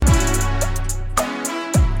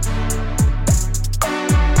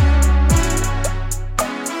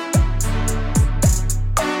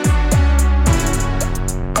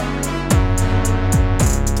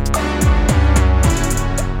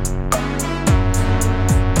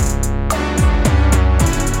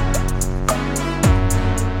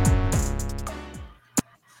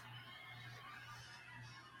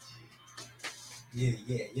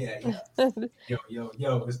Yo,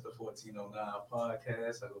 it's the 1409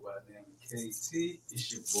 podcast. I go by the name of KT.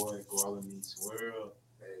 It's your boy, Guala Meets World.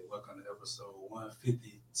 Hey, welcome to episode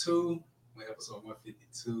 152. We're episode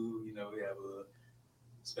 152. We have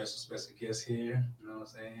a special guest here. You know what I'm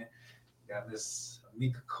saying? We got Miss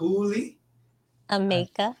Amika Cooley. How,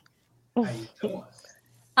 Ameka. how you doing?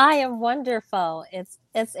 I am wonderful. It's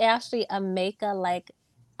actually Ameka, like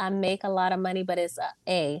I make a lot of money, but it's so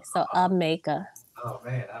Oh, Ameka. oh,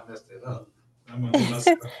 man, I messed it up. I'm gonna get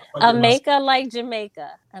myself. I'm gonna get myself. Ameka like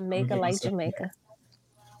Jamaica. I'm gonna Ameka get like myself. Jamaica.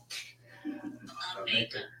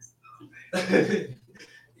 Amika.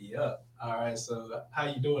 Yeah. All right. So, how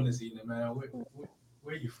you doing this evening, man?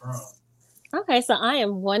 Where you from? Okay, so I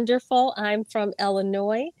am wonderful. I'm from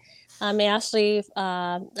Illinois. I'm actually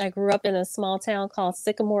I grew up in a small town called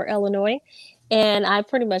Sycamore, Illinois, and I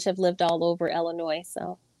pretty much have lived all over Illinois.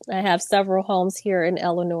 So I have several homes here in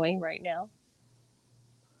Illinois right now.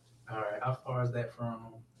 All right. How far is that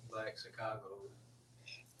from like Chicago?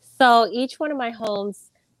 So each one of my homes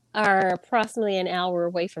are approximately an hour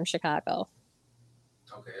away from Chicago.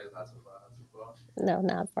 Okay, it's not too far. Not too far. No,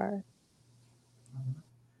 not far. Mhm.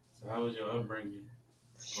 So, how was your upbringing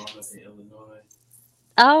growing up in Illinois?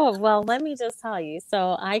 Oh, well, let me just tell you.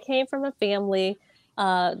 So I came from a family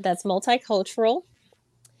that's multicultural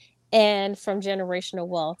and from generational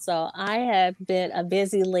wealth. So I have been a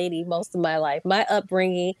busy lady most of my life. My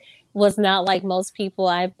upbringing was not like most people.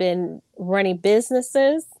 I've been running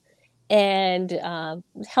businesses and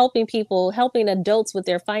helping people, helping adults with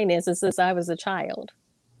their finances since I was a child.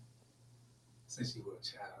 Since you were a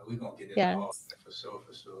child, we're gonna get into all Yes. that for sure.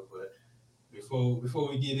 But before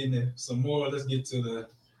we get into some more, let's get to the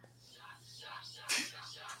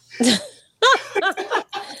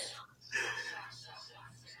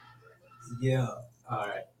yeah. All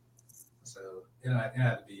right. So it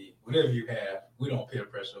had to be whatever you have. We don't peer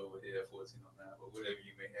pressure over here at 1409, but whatever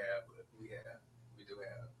you may have, but we do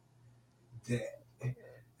have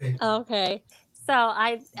that. Okay. So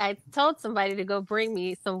I told somebody to go bring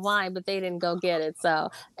me some wine, but they didn't go get it. So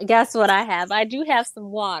guess what I have? I do have some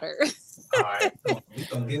water. All right, we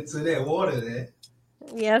gonna get to that water then.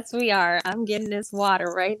 Yes, we are. I'm getting this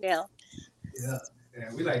water right now. Yeah,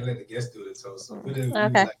 and we like to let the guests do the toast. So whatever you would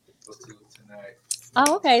Okay. like to toast to tonight.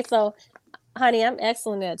 Oh, okay. So, honey, I'm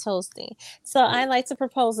excellent at toasting. So I like to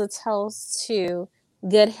propose a toast to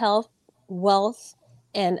good health, wealth,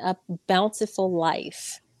 and a bountiful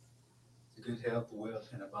life. To good health, wealth,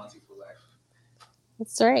 and a bountiful life.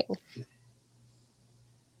 That's right.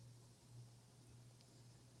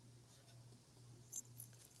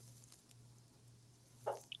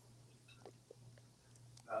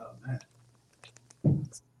 Oh man.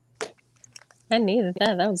 I needed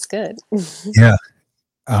that. That was good. Yeah.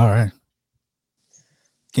 All right.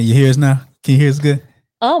 Can you hear us now? Can you hear us good?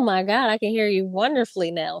 Oh my God, I can hear you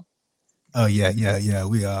wonderfully now. Oh yeah.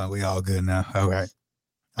 We all good now. All right.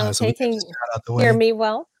 So we Okay, got can the you shout out the hear way. me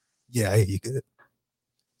well? Yeah, I hear you good.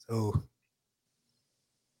 So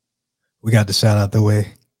we got the shout out the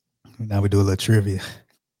way. Now we do a little trivia.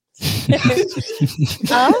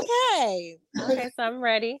 Okay. Okay, so I'm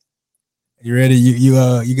ready. You ready? You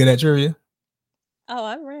good at trivia? Oh,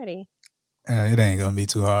 I'm ready. It ain't gonna be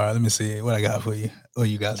too hard. Let me see what I got for you. What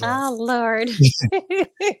you got some? Oh Lord.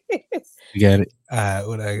 You got it. All right,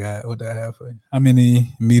 what I got? What do I have for you? How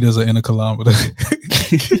many meters are in a kilometer?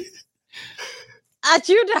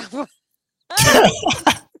 You know.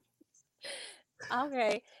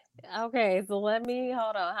 Okay. Okay, so let me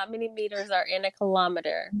hold on. How many meters are in a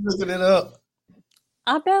kilometer? Looking it up.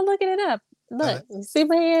 I'm not looking it up. Uh, Look, you see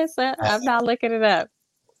my hands? I'm not looking it up.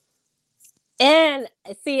 And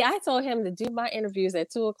see, I told him to do my interviews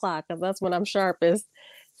at 2 o'clock because that's when I'm sharpest.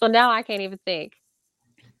 So now I can't even think.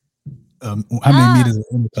 how many Ah, meters are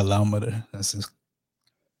in a kilometer? That's just,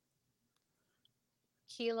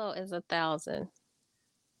 kilo is 1,000.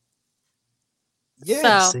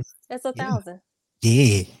 yes. So it's a Yeah. thousand.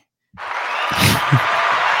 Yeah.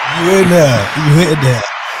 You in there. You in there.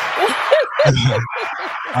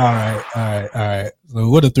 All right. So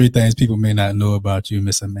what are three things people may not know about you,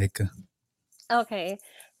 Miss Ameka? Okay.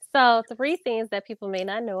 So three things that people may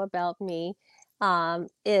not know about me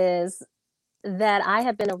is that I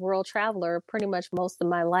have been a world traveler pretty much most of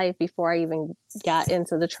my life before I even got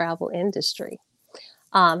into the travel industry.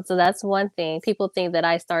 So that's one thing. People think that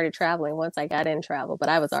I started traveling once I got in travel, but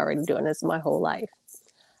I was already doing this my whole life.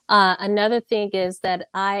 Another thing is that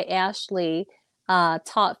I actually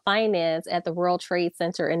taught finance at the World Trade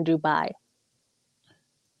Center in Dubai.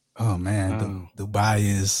 Oh man, Oh, Dubai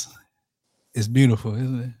is beautiful,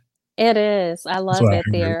 isn't it? It is. I That's love what I it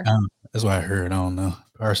heard. there. That's what I heard. I don't know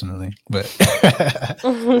personally, but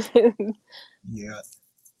yeah.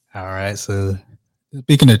 All right. So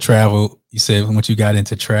speaking of travel, you said once you got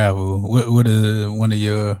into travel, what are one of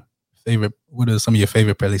your favorite? What are some of your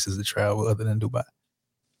favorite places to travel other than Dubai?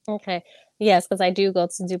 Okay. Yes, because I do go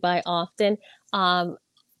to Dubai often. Um,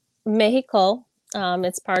 Mexico,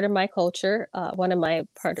 it's part of my culture, one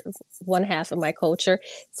half of my culture.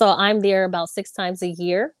 So I'm there about 6 times a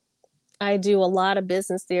year. I do a lot of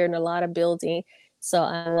business there and a lot of building. So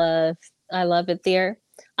I love it there.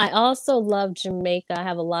 I also love Jamaica. I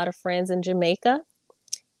have a lot of friends in Jamaica,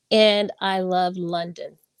 and I love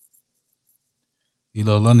London. You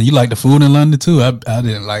know, London. You like the food in London too. I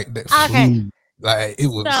didn't like the Okay. food. Like it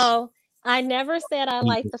was. So I never said I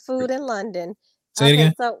like the food in London. Say it Okay,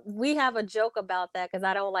 again. so we have a joke about that because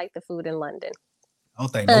I don't like the food in London. I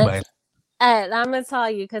don't think Uh, nobody. and I'm gonna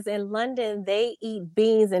tell you because in London they eat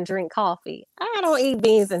beans and drink coffee. I don't eat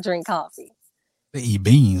beans and drink coffee They eat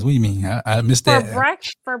beans. What do you mean? I missed that.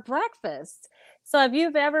 for breakfast. So if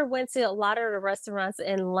you've ever went to a lot of the restaurants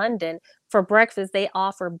in London for breakfast, they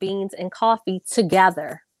offer beans and coffee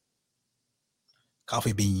together.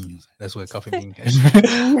 Coffee beans. That's what coffee beans.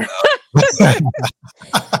 Man.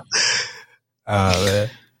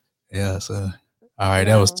 Yeah. So all right.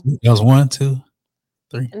 No. That was 1, 2,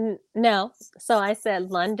 3. No. So I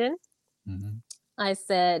said London. Mm-hmm. I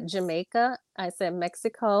said Jamaica. I said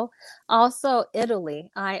Mexico. Also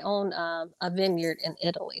Italy. I own a vineyard in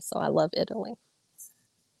Italy, so I love Italy.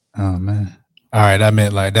 Oh man. All right. I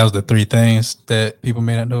meant like that was the 3 things that people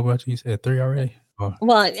may not know about you. You said 3 already. Or?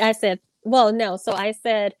 Well, no. So I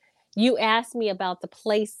said you asked me about the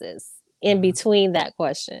places in between that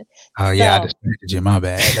question. Oh yeah, I distracted you. My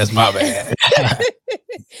bad. That's my bad.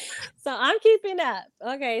 So I'm keeping up.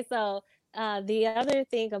 Okay, so the other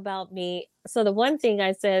thing about me, so the one thing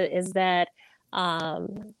I said is that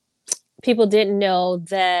people didn't know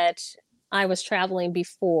that I was traveling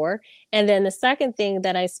before. And then the second thing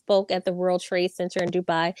that I spoke at the World Trade Center in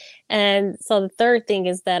Dubai. And so the third thing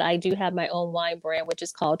is that I do have my own wine brand, which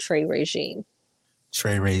is called Trey Regime.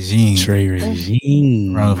 Trey Regime. Trey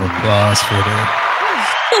Regime. Round of applause for that.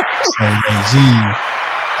 Trey Regime.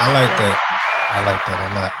 I like that. I like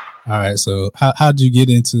that a lot. All right. So how'd you get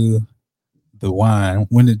into the wine?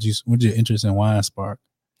 When did your interest in wine spark?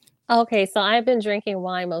 Okay, so I've been drinking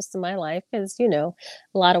wine most of my life because, you know,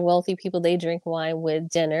 a lot of wealthy people, they drink wine with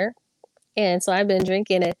dinner. And so I've been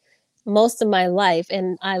drinking it most of my life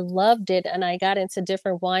and I loved it. And I got into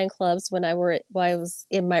different wine clubs when I was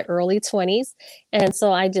in my early 20s. And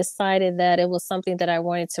so I decided that it was something that I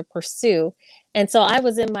wanted to pursue. And so I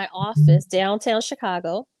was in my office downtown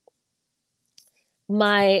Chicago.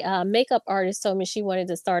 My makeup artist told me she wanted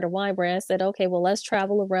to start a wine brand. I said, okay, well, let's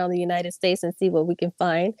travel around the United States and see what we can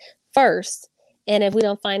find first. And if we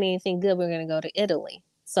don't find anything good, we're going to go to Italy.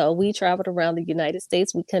 So we traveled around the United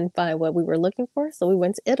States. We couldn't find what we were looking for. So we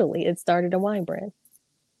went to Italy and started a wine brand.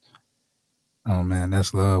 Oh man,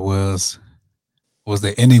 that's love. Was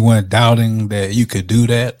there anyone doubting that you could do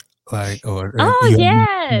that? Like, or Oh,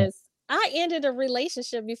 yes. I ended a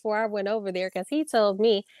relationship before I went over there because he told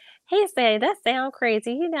me, he said, that sounds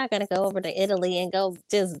crazy. You're not going to go over to Italy and go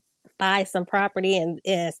just buy some property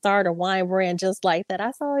and start a wine brand just like that.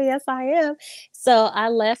 I said, oh, yes, I am. So I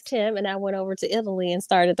left him and I went over to Italy and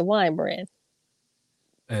started the wine brand.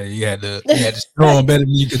 You had to show him better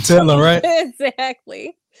than you could tell him, right? Exactly.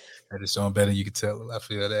 You had to show him better than you could tell him. I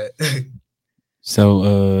feel that.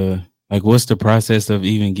 So, like, what's the process of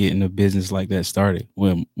even getting a business like that started?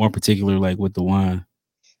 Well, more particular, like with the wine.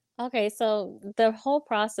 Okay, so the whole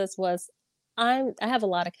process was I have a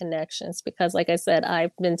lot of connections because like I said,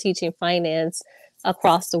 I've been teaching finance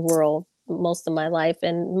across the world most of my life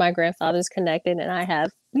and my grandfather's connected and I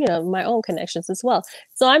have, you know, my own connections as well.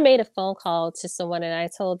 So I made a phone call to someone and I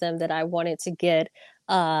told them that I wanted to get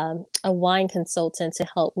a wine consultant to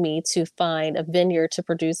help me to find a vineyard to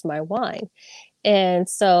produce my wine. And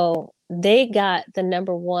so they got the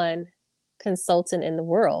number one consultant in the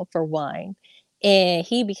world for wine. And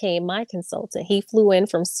he became my consultant. He flew in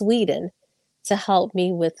from Sweden to help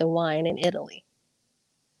me with the wine in Italy.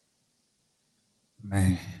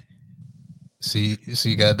 Man. See,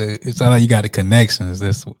 you got it's not like you got the connections.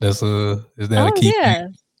 Is that a key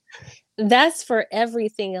thing? That's for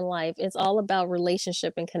everything in life. It's all about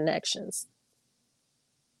relationship and connections.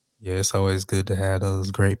 Yeah, it's always good to have those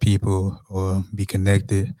great people or be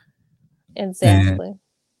connected. Exactly. And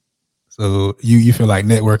so you feel like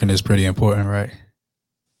networking is pretty important, right?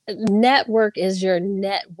 Network is your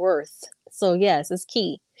net worth. So yes, it's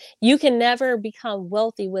key. You can never become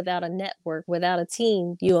wealthy without a network. Without a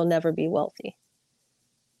team, you will never be wealthy.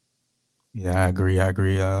 Yeah, I agree.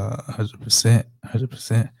 100%.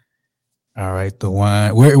 100%. All right, the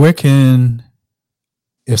wine. Where can,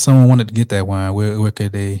 if someone wanted to get that wine, where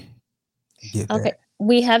could they get Okay, that?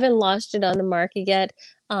 we haven't launched it on the market yet,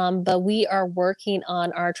 but we are working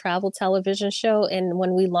on our travel television show, and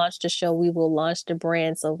when we launch the show, we will launch the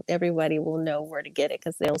brand so everybody will know where to get it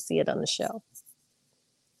because they'll see it on the show.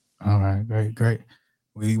 All right, great.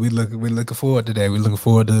 We're looking forward to that. We're looking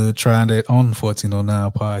forward to trying that on the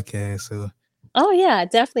 1409 podcast. So Oh yeah,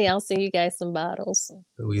 definitely. I'll send you guys some bottles.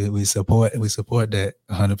 we support that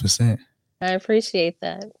 100%. I appreciate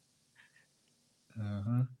that.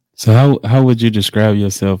 Uh-huh. So how would you describe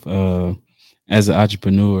yourself as an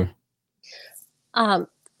entrepreneur? Um,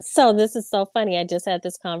 so this is so funny. I just had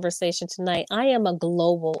this conversation tonight. I am a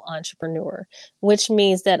global entrepreneur, which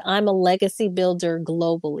means that I'm a legacy builder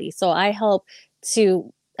globally. So I help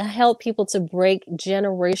people to break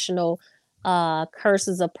generational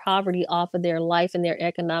curses of poverty off of their life and their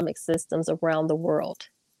economic systems around the world.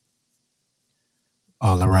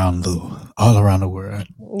 All around the world.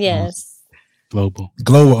 Yes.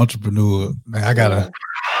 Global entrepreneur. Man, I gotta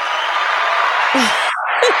Yeah.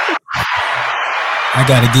 I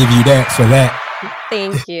gotta give you that for that.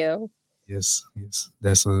 Thank you. Yes.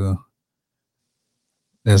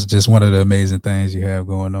 That's just one of the amazing things you have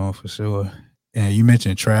going on for sure. And you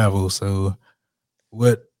mentioned travel, so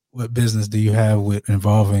what business do you have with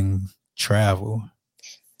involving travel?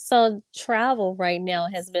 So travel right now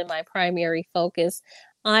has been my primary focus.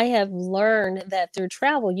 I have learned that through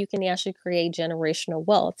travel, you can actually create generational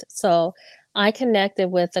wealth. So I connected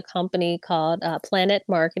with a company called Planet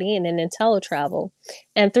Marketing and then IntelliTravel.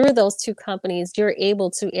 And through those two companies, you're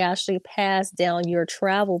able to actually pass down your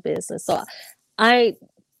travel business. So I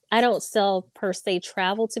I don't sell per se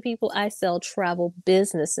travel to people. I sell travel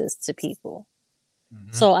businesses to people.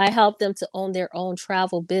 Mhm. So I help them to own their own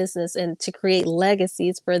travel business and to create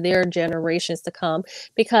legacies for their generations to come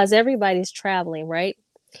because everybody's traveling, right?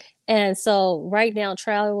 And so right now,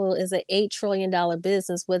 travel is an $8 trillion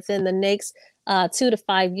business. Within the next 2 to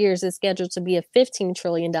 5 years, it's scheduled to be a $15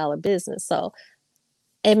 trillion business. So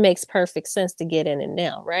it makes perfect sense to get in it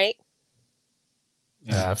now, right?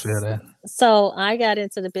 Yeah, I feel that. So I got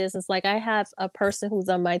into the business. Like I have a person who's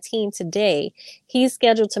on my team today. He's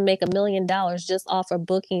scheduled to make $1 million just off of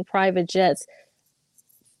booking private jets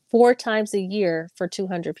 4 times a year for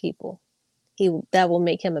 200 people. That will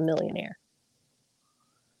make him a millionaire.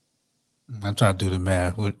 I'm trying to do the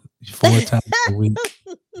math. What, 4 times a week?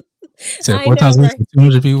 So I 4 times know, a week right? for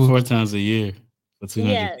 200 people? 4 times a year for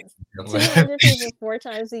 200 Yes. people. 200 people 4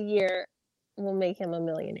 times a year will make him a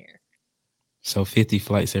millionaire. So 50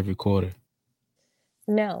 flights every quarter.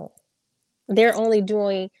 No. They're only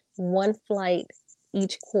doing one flight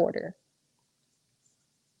each quarter.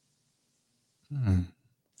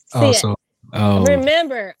 Oh, See, so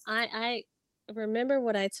remember, I remember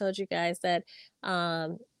what I told you guys that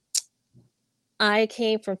I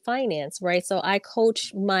came from finance, right? So I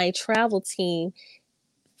coach my travel team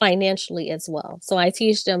financially as well. So I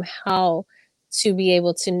teach them how to be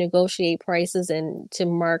able to negotiate prices and to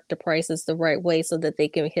mark the prices the right way so that they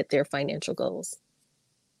can hit their financial goals.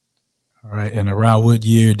 all right. And around what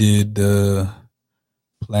year did the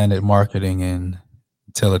Planet Marketing and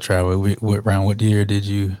IntelliTravel, around what year did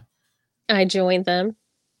you I joined them.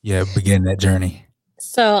 begin that journey?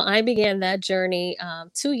 So I began that journey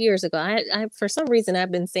 2 years ago. I for some reason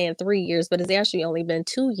I've been saying 3 years, but it's actually only been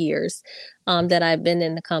 2 years that I've been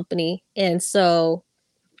in the company, and so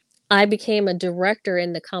I became a director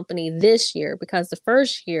in the company this year because the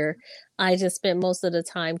first year I just spent most of the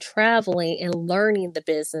time traveling and learning the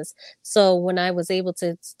business. So when I was able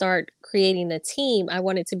to start creating a team, I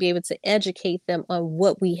wanted to be able to educate them on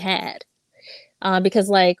what we had, because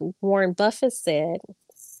like Warren Buffett said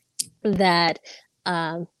that.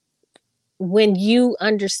 Um, when you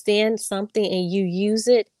understand something and you use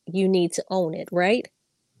it, you need to own it, right?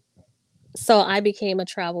 So I became a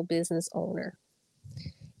travel business owner.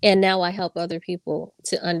 And now I help other people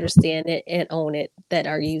to understand it and own it that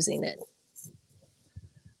are using it.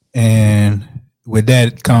 And with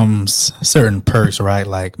that comes certain perks, right?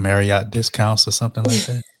 Like Marriott discounts or something like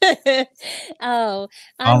that. Oh,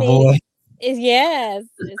 I Envoy. mean, yes.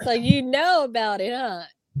 So you know about it, huh?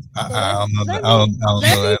 So I don't know. let I me don't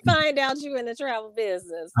let know me that. find out you in the travel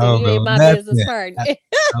business I because don't you ain't know my business nothing. partner. I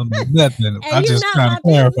don't know nothing. And I'm you just not trying to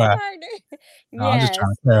my business clarify. partner. No, I'm just trying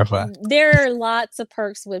Yes. to clarify. There are lots of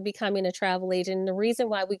perks with becoming a travel agent. And the reason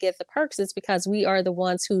why we get the perks is because we are the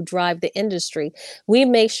ones who drive the industry. We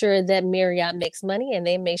make sure that Marriott makes money and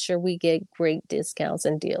they make sure we get great discounts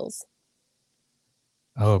and deals.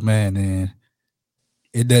 Oh man, and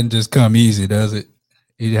it doesn't just come easy, does it?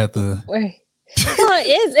 You have to. Well,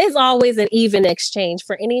 it's always an even exchange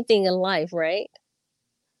for anything in life, right?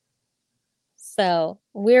 So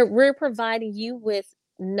we're providing you with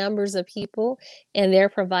numbers of people, and they're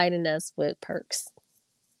providing us with perks.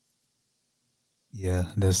 Yeah,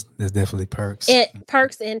 there's definitely perks.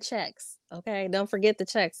 Perks and checks. Okay, don't forget the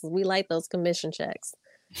checks. We like those commission checks.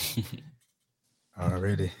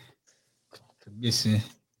 Already commission.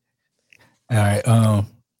 All right.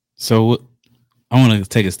 So I want to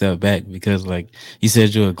take a step back because, like you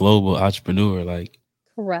said, you're a global entrepreneur. Like,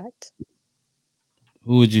 correct.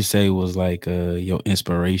 Who would you say was like your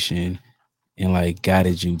inspiration and like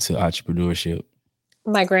guided you to entrepreneurship?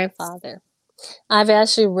 My grandfather. I've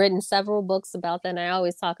actually written several books about that, and I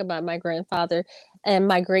always talk about my grandfather and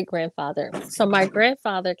my great grandfather. So my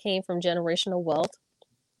grandfather came from generational wealth.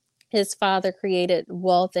 His father created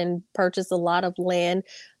wealth and purchased a lot of land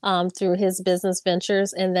through his business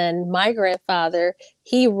ventures. And then my grandfather,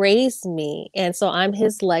 he raised me. And so I'm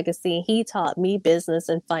his legacy. He taught me business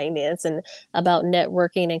and finance and about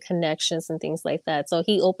networking and connections and things like that. So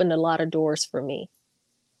he opened a lot of doors for me.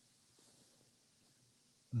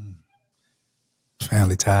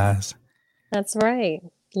 Family ties. That's right.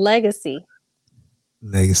 Legacy.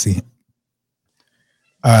 Legacy.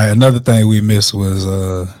 All right. Another thing we missed was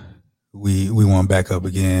we want to back up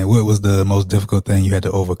again. What was the most difficult thing you had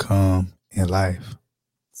to overcome in life?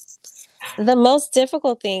 The most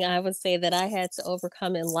difficult thing I would say that I had to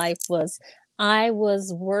overcome in life was I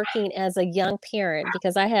was working as a young parent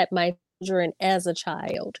because I had my children as a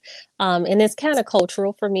child. And it's kind of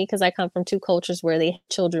cultural for me because I come from two cultures where they have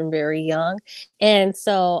children very young. And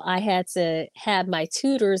so I had to have my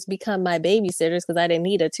tutors become my babysitters because I didn't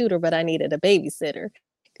need a tutor, but I needed a babysitter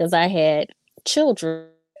because I had children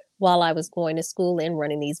while I was going to school and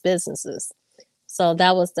running these businesses. So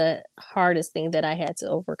that was the hardest thing that I had to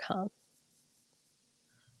overcome.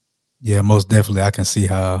 Yeah, most definitely. I can see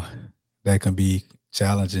how that can be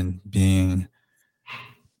challenging,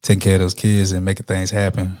 taking care of those kids and making things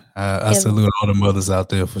happen. I salute all the mothers out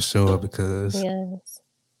there for sure because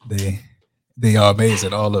they are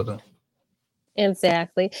amazing, all of them.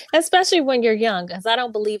 Exactly. Especially when you're young, because I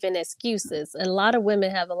don't believe in excuses. And a lot of women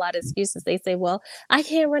have a lot of excuses. They say, well, I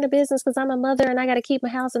can't run a business because I'm a mother and I got to keep my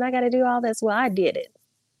house and I got to do all this. Well, I did it.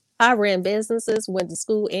 I ran businesses, went to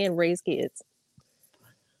school, and raised kids.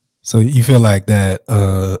 So you feel like that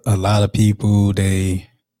a lot of people they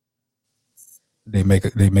make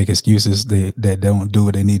excuses that don't do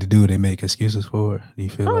what they need to do. They make excuses for it. Do you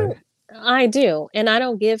feel like? I do, and I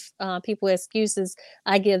don't give people excuses.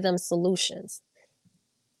 I give them solutions.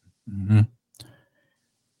 Mm-hmm.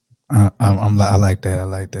 I like that. I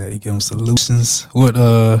like that. You give them solutions. What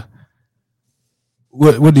do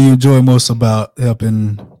you enjoy most about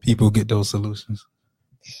helping people get those solutions?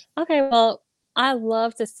 Okay, well, I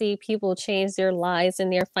love to see people change their lives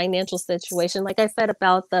and their financial situation. Like I said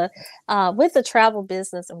about with the travel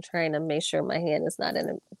business, I'm trying to make sure my hand is not in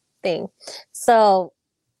a thing. So,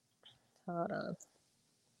 hold on.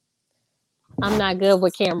 I'm not good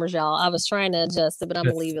with cameras, y'all. I was trying to adjust it, but I'm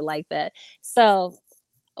gonna leave it like that. So,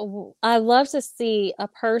 I love to see a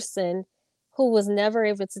person who was never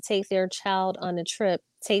able to take their child on a trip,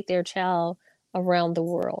 take their child around the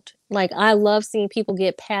world. Like I love seeing people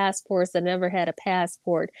get passports that never had a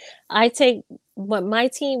passport. I take my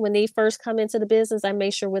team when they first come into the business, I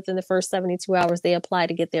make sure within the first 72 hours they apply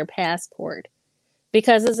to get their passport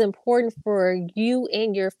because it's important for you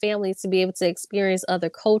and your family to be able to experience other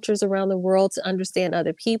cultures around the world, to understand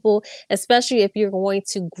other people, especially if you're going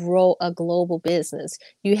to grow a global business.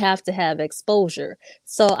 You have to have exposure.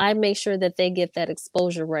 So I make sure that they get that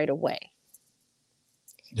exposure right away.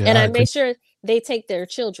 Yeah, and I make sure they take their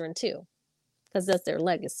children too, because that's their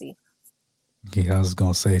legacy. Yeah, I was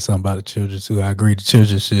gonna say something about the children too. I agree. The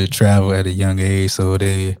children should travel at a young age so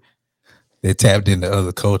they tapped into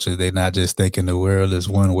other cultures. They're not just thinking the world is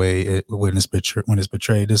one way when it's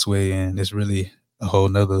portrayed this way, and it's really a whole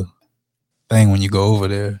nother thing when you go over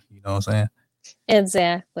there. You know what I'm saying?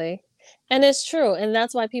 Exactly. And it's true. And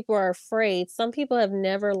that's why people are afraid. Some people have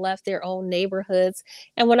never left their own neighborhoods.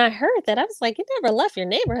 And when I heard that, I was like, you never left your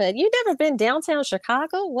neighborhood. You never been downtown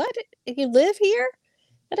Chicago? What? You live here?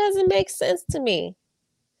 It doesn't make sense to me.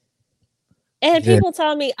 And people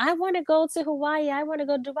tell me, I want to go to Hawaii. I want to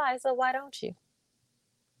go to Dubai. So why don't you?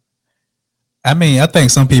 I mean, I think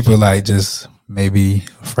some people like just maybe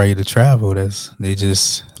afraid to travel. They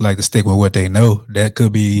just like to stick with what they know. That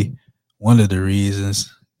could be one of the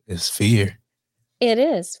reasons is fear. It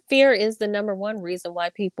is. Fear is the number one reason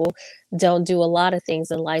why people don't do a lot of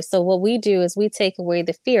things in life. So what we do is we take away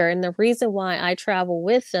the fear. And the reason why I travel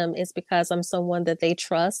with them is because I'm someone that they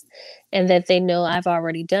trust and that they know I've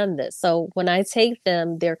already done this. So when I take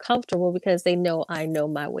them, they're comfortable because they know I know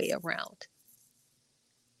my way around.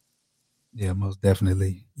 Yeah, most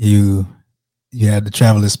definitely. You had the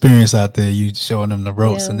travel experience out there. You showing them the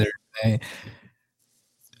ropes and Yeah. everything.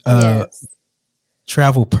 Uh, Yes.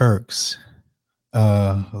 Travel perks.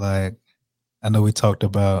 Like I know we talked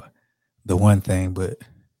about the one thing, but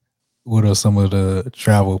what are some of the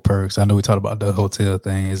travel perks? I know we talked about the hotel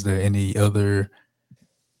thing. Is there any other?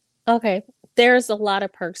 Okay. There's a lot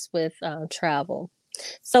of perks with travel.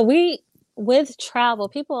 So with travel,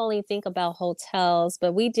 people only think about hotels,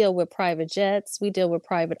 but we deal with private jets, we deal with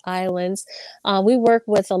private islands. We work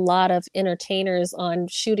with a lot of entertainers on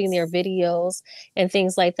shooting their videos and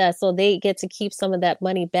things like that. So they get to keep some of that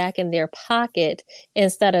money back in their pocket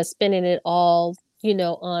instead of spending it all,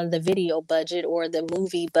 on the video budget or the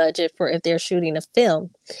movie budget for if they're shooting a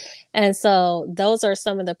film. And so those are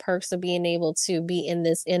some of the perks of being able to be in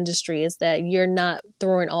this industry is that you're not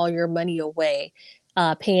throwing all your money away,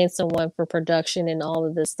 paying someone for production and all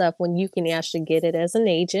of this stuff when you can actually get it as an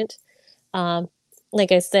agent. Um,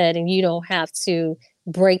 like I said, and you don't have to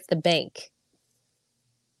break the bank.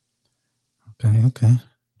 Okay.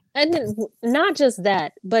 And not just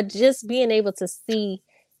that, but just being able to see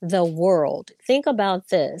the world. Think about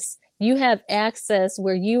this. You have access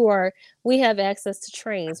where you are, we have access to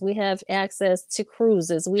trains, we have access to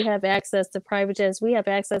cruises, we have access to private jets, we have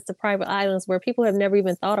access to private islands where people have never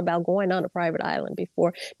even thought about going on a private island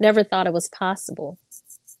before, never thought it was possible.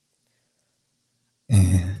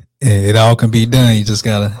 And it all can be done. You just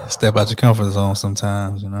gotta step out your comfort zone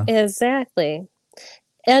sometimes, Exactly.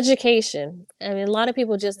 Education. I mean, a lot of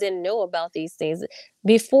people just didn't know about these things.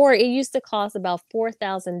 Before, it used to cost about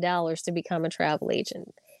 $4,000 to become a travel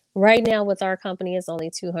agent. Right now, with our company, it's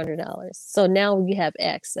only $200. So now you have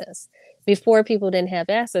access. Before, people didn't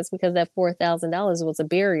have access because that $4,000 was a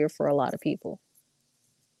barrier for a lot of people.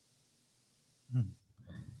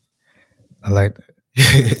 I like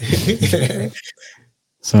that.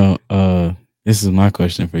 So this is my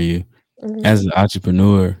question for you. Mhm. As an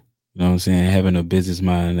entrepreneur, you know what I'm saying, having a business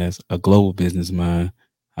mind, that's a global business mind,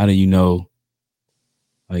 how do you know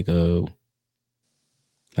how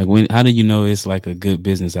do you know it's like a good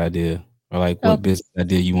business idea or like Oh, what business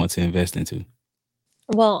idea you want to invest into?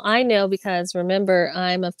 well, I know because remember,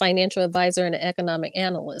 I'm a financial advisor and an economic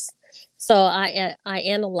analyst. So I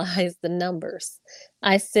analyze the numbers.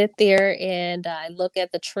 I sit there and I look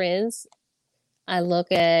at the trends. I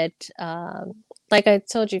look at, like I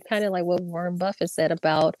told you, kind of like what Warren Buffett said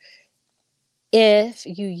about if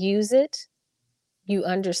you use it, you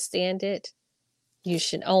understand it, you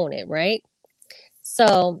should own it, right?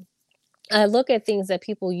 So I look at things that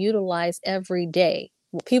people utilize every day.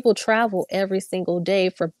 People travel every single day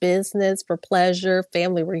for business, for pleasure,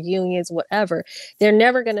 family reunions, whatever. They're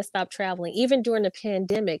never going to stop traveling. Even during the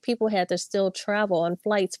pandemic, people had to still travel on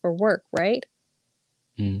flights for work, right?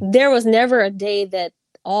 Mm. There was never a day that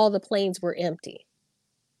all the planes were empty.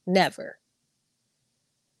 Never.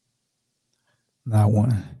 Not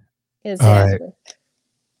one. All right. Exactly.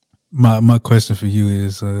 My question for you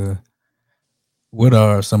is what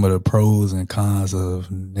are some of the pros and cons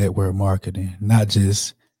of network marketing? Not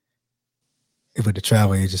just with the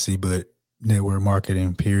travel agency, but network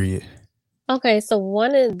marketing, period. Okay, so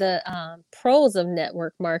one of the pros of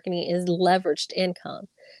network marketing is leveraged income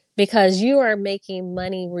because you are making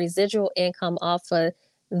money, residual income off of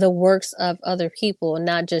the works of other people,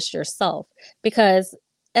 not just yourself. Because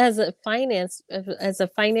as a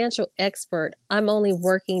financial expert, I'm only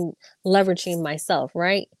working leveraging myself,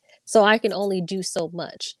 right? So I can only do so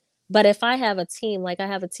much. But if I have a team, like I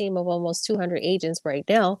have a team of almost 200 agents right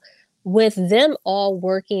now, with them all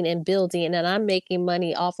working and building and I'm making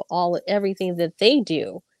money off of everything that they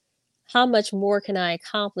do, how much more can I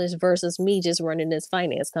accomplish versus me just running this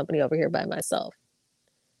finance company over here by myself?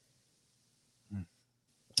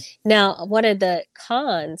 Now, one of the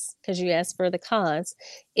cons, because you asked for the cons,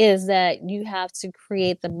 is that you have to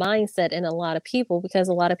create the mindset in a lot of people because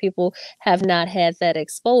a lot of people have not had that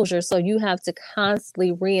exposure. So you have to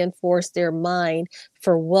constantly reinforce their mind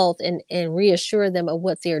for wealth and reassure them of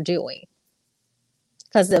what they're doing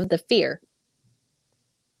because of the fear.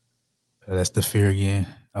 That's the fear again.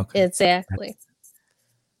 Okay. Exactly.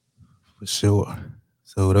 For sure.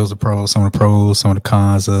 So those are pros, some of the pros, some of the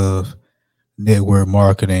cons of network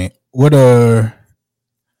marketing. What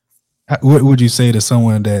would you say to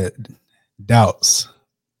someone that doubts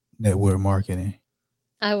network marketing?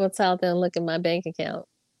 I will tell them, look at my bank account.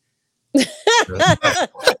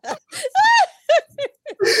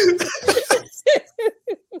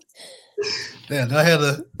 Damn, I had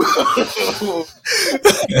a.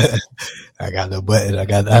 I got the button. I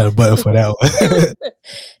had a button for that one.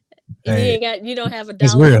 Hey, You don't have a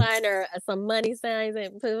it's dollar real. sign or some money signs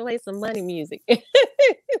and play some money music.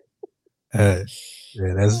 Yeah,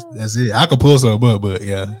 that's it. I could pull something up, but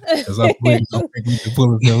yeah, because I'm thinking we can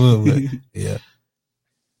pull something up, but yeah.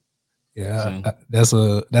 Yeah, that's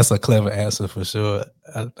a clever answer for sure.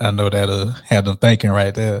 I know that'll have them thinking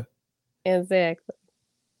right there. Exactly.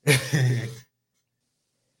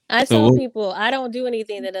 I tell people I don't do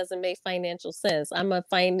anything that doesn't make financial sense.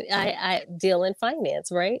 I deal in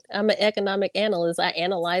finance, right? I'm an economic analyst. I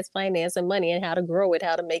analyze finance and money and how to grow it,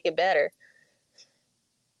 how to make it better.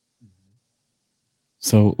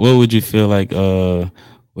 So what would you feel like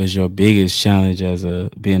was your biggest challenge as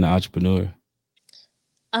being an entrepreneur?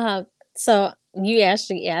 So you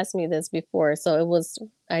actually asked me this before. So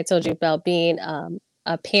I told you about being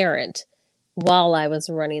a parent while I was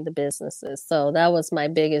running the businesses. So that was my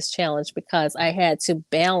biggest challenge because I had to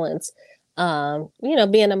balance,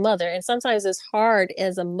 being a mother. And sometimes it's hard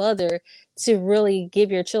as a mother to really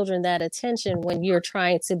give your children that attention when you're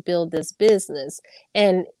trying to build this business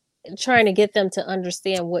and trying to get them to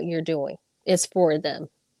understand what you're doing is for them.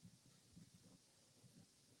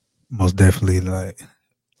 Most definitely, like,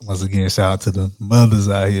 once again, shout out to the mothers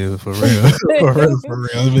out here for real. for real.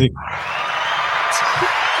 I mean,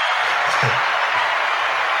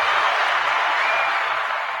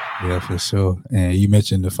 yeah, for sure. And you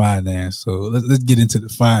mentioned the finance, so let's get into the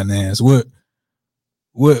finance. What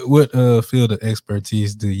field of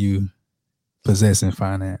expertise do you possess in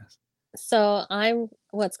finance? So I'm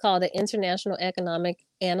what's called an international economic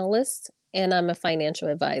analyst, and I'm a financial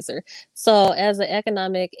advisor. So as an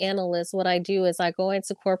economic analyst, what I do is I go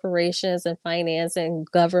into corporations and finance and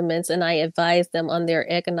governments, and I advise them on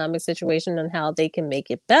their economic situation and how they can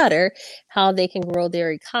make it better, how they can grow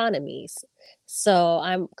their economies. So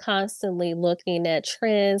I'm constantly looking at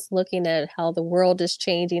trends, looking at how the world is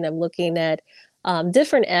changing. I'm looking at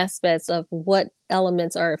different aspects of what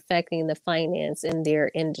elements are affecting the finance in their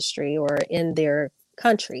industry or in their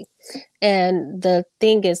country. And the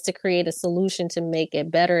thing is to create a solution to make it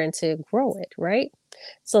better and to grow it, right?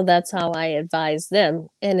 So that's how I advise them.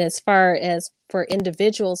 And as far as for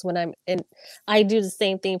individuals, I do the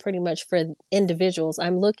same thing pretty much for individuals.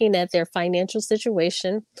 I'm looking at their financial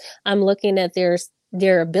situation. I'm looking at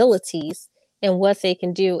their abilities and what they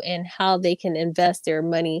can do and how they can invest their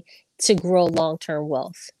money to grow long-term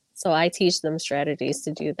wealth. So I teach them strategies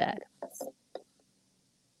to do that.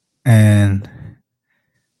 And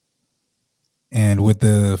with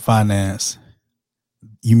the finance,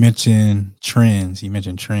 you mentioned trends.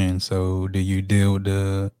 So do you deal with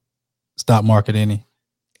the stock market any?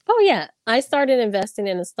 Oh yeah, I started investing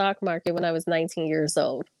in the stock market when I was 19 years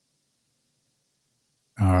old.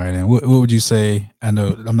 All right, and what would you say? I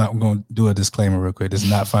know I'm not going to do a disclaimer real quick. This is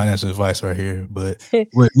not financial advice right here, but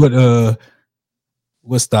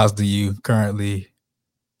what stocks do you currently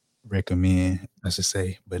recommend? I should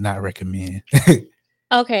say, but not recommend.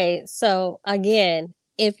 Okay, so again,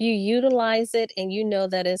 if you utilize it and you know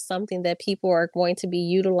that it's something that people are going to be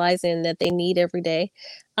utilizing that they need every day,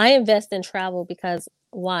 I invest in travel because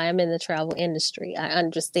why? I'm in the travel industry. I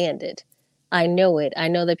understand it. I know it. I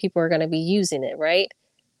know that people are going to be using it, right?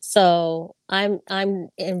 So I'm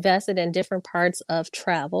invested in different parts of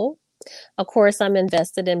travel. Of course, I'm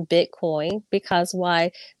invested in Bitcoin because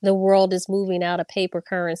why? The world is moving out of paper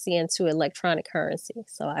currency into electronic currency.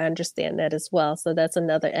 So I understand that as well. So that's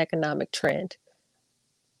another economic trend.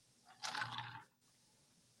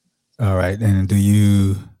 All right, and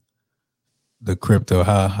the crypto?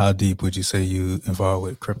 How deep would you say you involved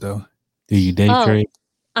with crypto? Do you day trade?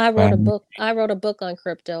 I wrote a book. I wrote a book on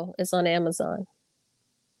crypto. It's on Amazon.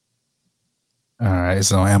 All right,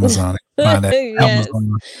 it's on Amazon. Find that Yes.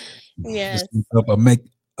 Amazon. Yes. Make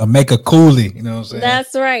a coolie. You know what I'm saying?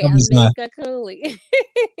 That's right. Amazon. Make a coolie.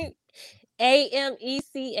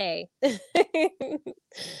 AMECA.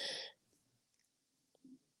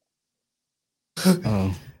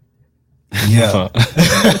 Oh. Yeah. No. Because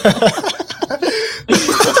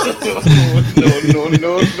you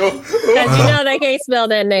know they can't spell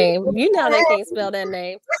that name. You know they can't spell that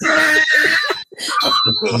name.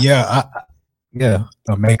 Yeah,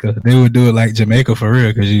 Jamaica. They would do it like Jamaica for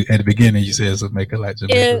real because you at the beginning you said Jamaica like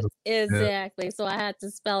Jamaica. Exactly. Yeah. So I had to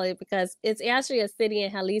spell it because it's actually a city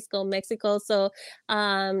in Jalisco, Mexico. So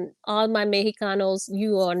all my Mexicanos,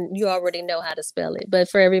 you already know how to spell it, but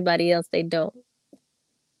for everybody else, they don't.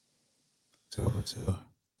 Sure.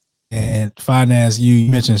 And And finance,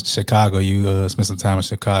 you mentioned Chicago. You spent some time in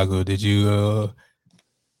Chicago. Did you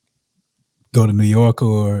go to New York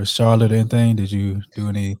or Charlotte or anything? Did you do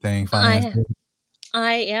anything finance?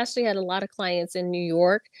 I actually had a lot of clients in New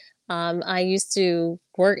York. I used to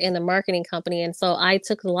work in a marketing company, and so I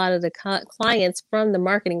took a lot of the clients from the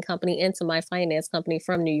marketing company into my finance company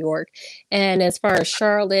from New York. And as far as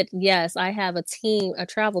Charlotte, yes, I have a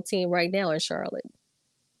travel team right now in Charlotte.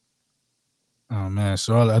 Oh man,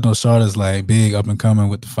 Charlotte! I know Charlotte's like big up and coming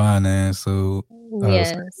with the finance. So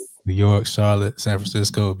yes, New York, Charlotte, San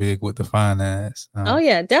Francisco, big with the finance. Oh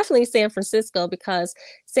yeah, definitely San Francisco, because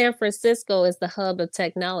San Francisco is the hub of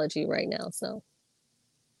technology right now. So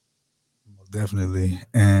definitely,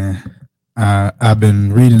 and I've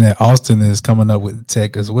been reading that Austin is coming up with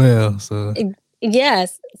tech as well. So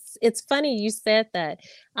yes, it's funny you said that.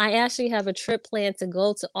 I actually have a trip planned to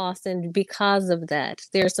go to Austin because of that.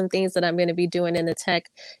 There are some things that I'm going to be doing in the tech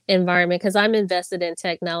environment because I'm invested in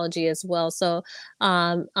technology as well. So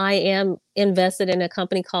I am invested in a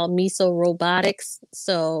company called Miso Robotics.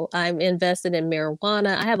 So I'm invested in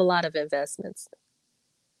marijuana. I have a lot of investments.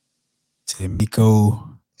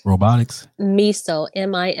 Miso Robotics? Miso,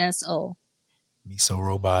 M-I-S-O. Miso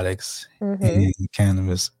Robotics and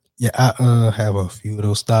cannabis. Yeah, I have a few of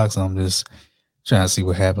those stocks. I'm just trying to see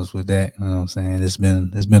what happens with that. You know what I'm saying? It's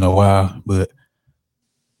been a while, but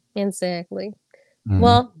exactly.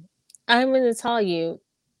 Well, I'm going to tell you,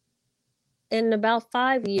 in about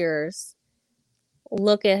 5 years,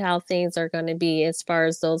 look at how things are going to be as far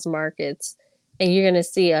as those markets, and you're going to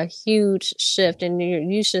see a huge shift, and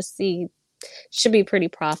you should be pretty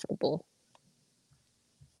profitable.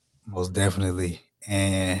 Most definitely.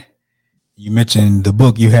 And you mentioned the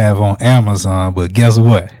book you have on Amazon, but guess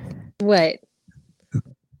what? What?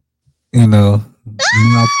 You know,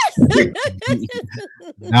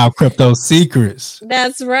 now Crypto Secrets.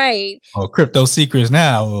 That's right. Or Crypto Secrets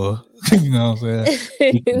now, or you know what I'm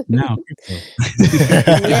saying? Now,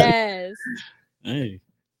 yes. Hey.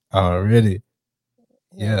 Already.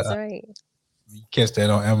 That's right. You catch that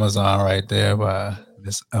on Amazon right there by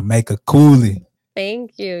this Ameka Cooley.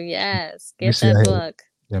 Thank you. Yes. Get that book.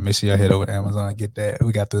 Yeah, make sure y'all head over to Amazon and get that.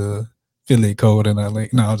 We got the affiliate code in that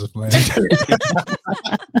link. No, I'm just playing.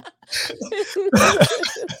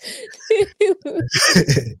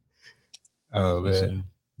 Oh man.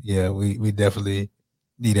 Yeah, we definitely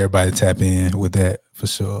need everybody to tap in with that for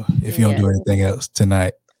sure. If you don't do anything else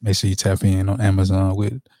tonight, make sure you tap in on Amazon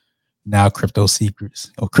with Now Crypto Secrets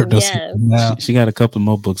or Crypto Secrets Now. She got a couple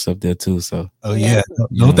more books up there too. So yeah,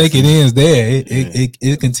 don't think it ends there.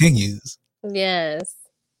 It continues. Yes.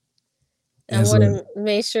 I want to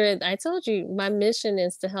make sure. I told you my mission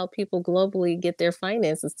is to help people globally get their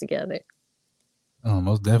finances together. Oh,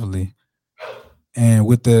 most definitely. And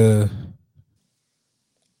with the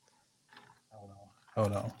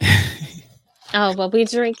hold on. Oh, but we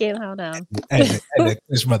drinking. Hold on. I had to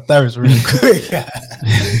quench my thirst real quick.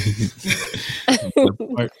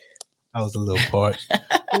 I was a little parched.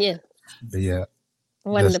 Yeah. But yeah.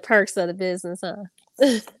 One of the perks of the business, huh?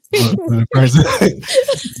 That's one of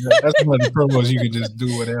the promos you can just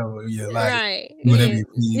do whatever you like. Right. Whatever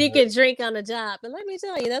you can drink on the job. And let me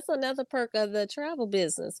tell you, that's another perk of the travel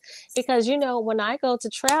business. Because, when I go to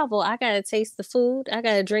travel, I got to taste the food. I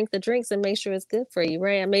got to drink the drinks and make sure it's good for you,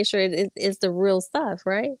 right? I make sure it's the real stuff,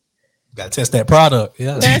 right? Got to test that product.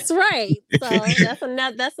 Yeah. That's right. So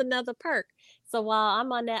that's another perk. So while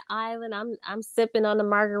I'm on that island, I'm sipping on the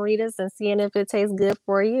margaritas and seeing if it tastes good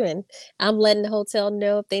for you, and I'm letting the hotel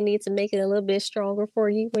know if they need to make it a little bit stronger for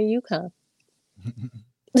you when you come.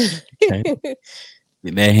 Okay.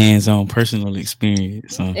 That hands-on personal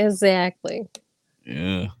experience. Huh? Exactly.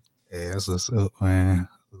 Yeah. Yeah, that's what's up, man.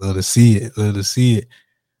 Love to see it.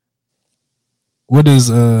 What is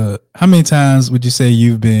how many times would you say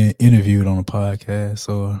you've been interviewed on a podcast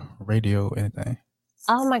or radio or anything?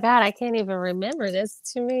 Oh my God, I can't even remember. There's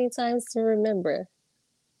too many times to remember.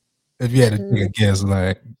 If you had to take a guess,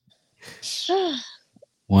 like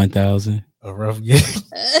 1,000, a rough guess.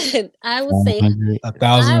 I would say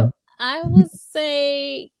 1,000. I would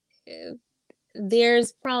say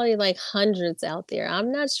there's probably like hundreds out there.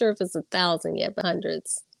 I'm not sure if it's 1,000 yet, but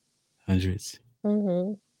hundreds.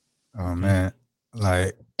 Oh man,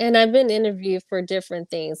 like. And I've been interviewed for different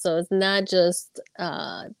things, so it's not just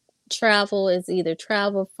travel. It's either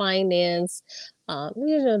travel, finance,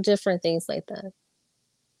 different things like that.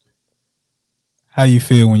 How you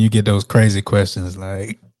feel when you get those crazy questions?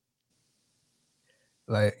 Like,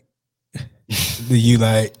 do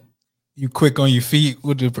you quick on your feet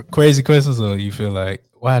with the crazy questions, or you feel like,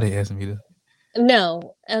 why are they asking me this?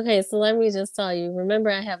 No. Okay, so let me just tell you. Remember,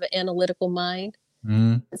 I have an analytical mind.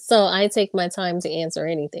 Mm, So I take my time to answer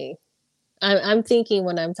anything. I'm thinking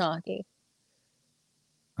when I'm talking.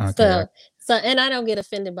 okay. So and I don't get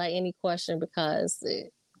offended by any question because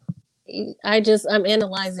I'm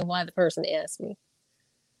analyzing why the person asked me.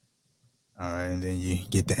 All right, and then you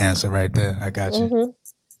get the answer right there. I got you. Hmm.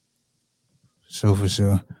 Sure, for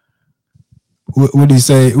sure. What do you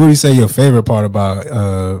say? What do you say your favorite part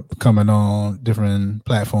about coming on different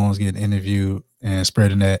platforms, getting interviewed, and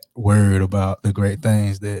spreading that word about the great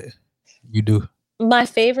things that you do? My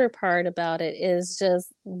favorite part about it is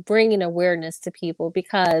just bringing awareness to people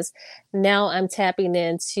because now I'm tapping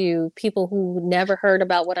into people who never heard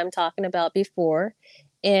about what I'm talking about before.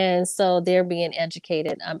 And so they're being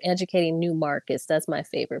educated. I'm educating new markets. That's my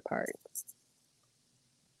favorite part.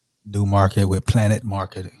 New market with Planet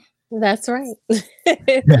Marketing. That's right.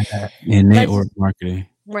 And But network marketing.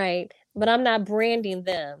 right. But I'm not branding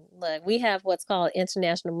them. Look, we have what's called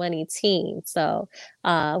International Money Team. So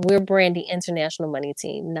we're branding International Money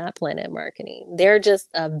Team, not Planet Marketing. They're just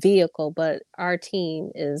a vehicle, but our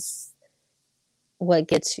team is what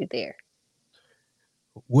gets you there.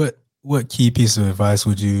 What key piece of advice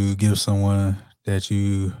would you give someone that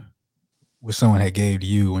you what someone had gave to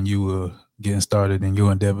you when you were getting started in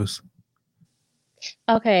your endeavors?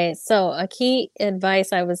 Okay, so a key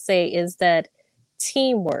advice I would say is that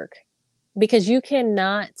teamwork, because you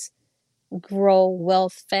cannot grow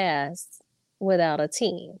wealth fast without a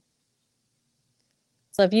team.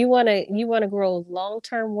 So if you want to grow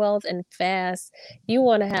long-term wealth and fast, you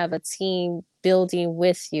want to have a team building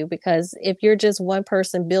with you because if you're just one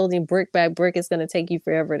person building brick by brick, it's going to take you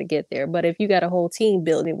forever to get there. But if you got a whole team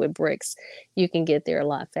building with bricks, you can get there a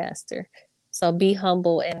lot faster. So be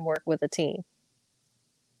humble and work with a team.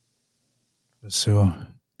 For sure.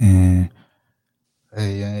 And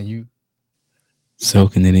hey, yeah, you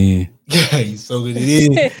Soaking it in. yeah, you soaking it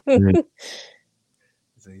in. Yeah.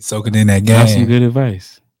 So you soaking in that That's some game. good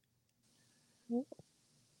advice.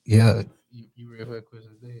 Yeah. You ready for that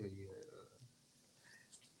question today?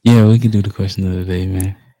 Yeah, we can do the question of the day,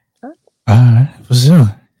 man. All right, for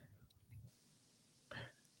sure.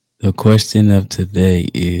 The question of today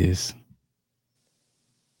is,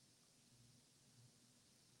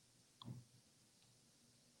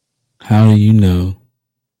 how do you know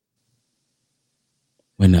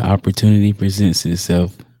when the opportunity presents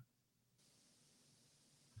itself,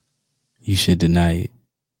 you should deny it?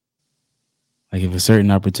 Like if a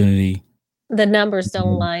certain opportunity, The numbers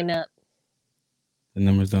don't line up. the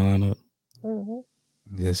numbers don't line up. Hmm.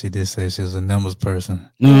 Yeah, she did say she's a numbers person.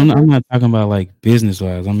 No, I'm not talking about like business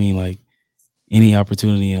wise. I mean like any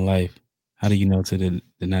opportunity in life. How do you know to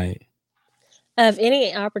deny it? If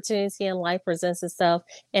any opportunity in life presents itself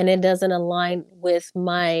and it doesn't align with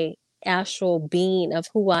my actual being of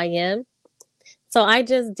who I am. So I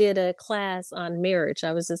just did a class on marriage.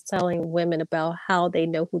 I was just telling women about how they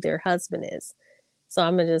know who their husband is. So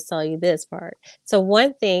I'm going to just tell you this part. So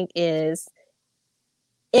one thing is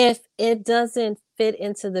if it doesn't fit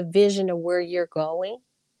into the vision of where you're going,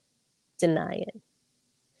 deny it.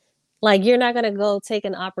 Like you're not going to go take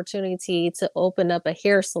an opportunity to open up a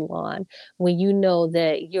hair salon when you know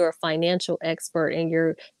that you're a financial expert and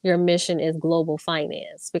your mission is global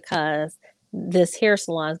finance because this hair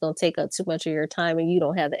salon is going to take up too much of your time and you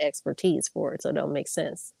don't have the expertise for it, so it don't make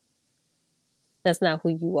sense. That's not who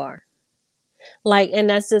you are. Like, and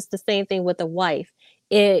that's just the same thing with a wife.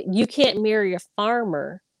 You can't marry a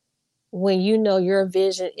farmer when you know your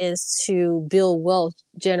vision is to build wealth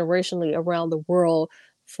generationally around the world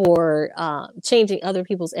for changing other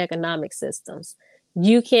people's economic systems.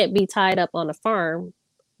 You can't be tied up on a farm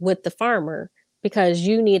with the farmer because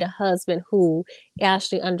you need a husband who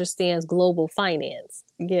actually understands global finance.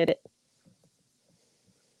 Get it?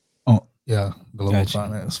 Oh, yeah, global Gotcha.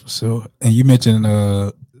 finance for sure. And you mentioned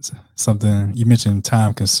something. You mentioned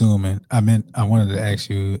time consuming. I wanted to ask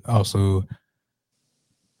you also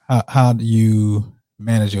how do you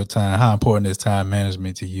manage your time? How important is time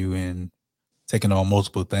management to you in taking on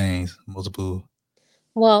multiple things, multiple?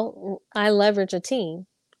 Well, I leverage a team.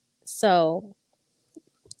 So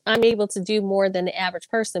I'm able to do more than the average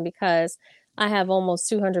person because I have almost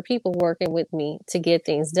 200 people working with me to get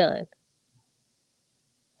things done.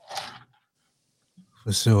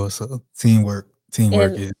 For sure. So teamwork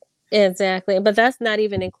is Exactly. But that's not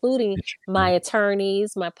even including my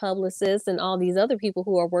attorneys, my publicists, and all these other people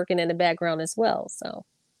who are working in the background as well. So,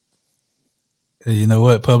 you know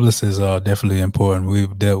what, publicists are definitely important.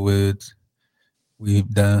 We've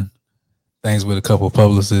done things with a couple of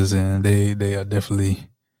publicists, and they are definitely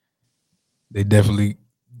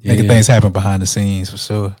making things happen behind the scenes for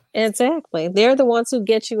sure. exactly. They're the ones who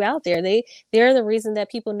get you out there. They're the reason that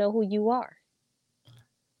people know who you are.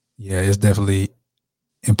 yeah, it's definitely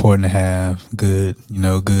important to have good,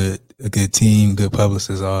 a good team, good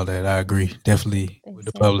publicists, all that. I agree, definitely with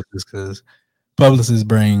the Exactly. publicists because publicists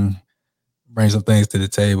bring some things to the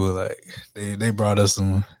table. Like they brought us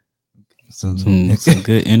some Some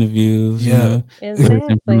good interviews, yeah. heard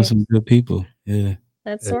from Exactly. some good people. Yeah.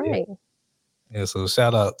 That's Yeah, right. yeah. So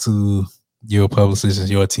shout out to your publicists and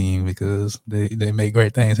your team because they make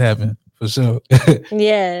great things happen for sure.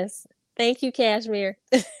 Yes. Thank you, Cashmere.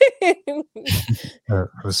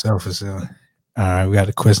 For sure, for sure. All right, we got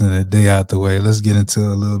the question of the day out the way. Let's get into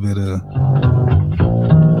a little bit of.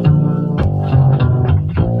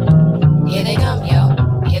 Here they come, yo.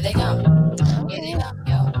 Here they come. Here they come,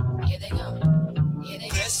 yo. Here they come. Here they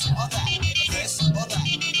come. This or that. This or that.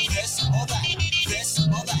 This or that. This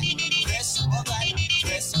or that. This or that.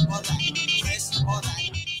 This or that. This or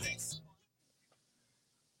that. This.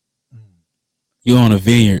 You on a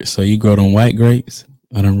vineyard, so you grow them white grapes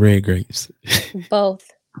or them red grapes. Both.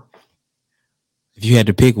 If you had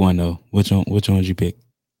to pick one though, which one would you pick?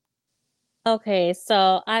 Okay,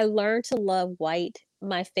 so I learned to love white.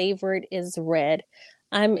 My favorite is red.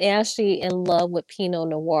 I'm actually in love with Pinot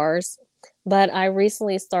Noirs, but I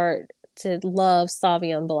recently started to love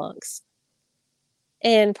Sauvignon Blancs.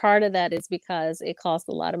 And part of that is because it costs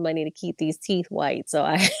a lot of money to keep these teeth white. So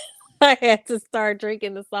I I had to start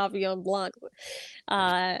drinking the Sauvignon Blanc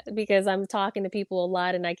because I'm talking to people a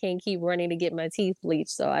lot and I can't keep running to get my teeth bleached.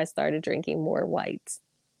 So I started drinking more whites.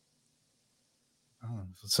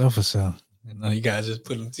 For sure. You guys just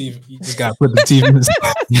put them teeth. You just gotta put the teeth in the sun.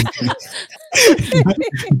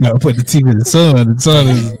 You gotta put the teeth in the sun. The sun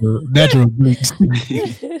is the natural bleach.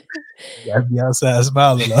 You gotta be outside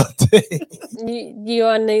smiling all day. You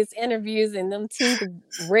on these interviews and them teeth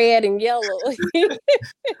red and yellow.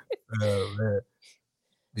 Oh man.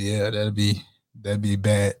 Yeah, that'd be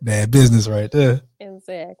bad business right there.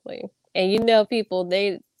 Exactly. And people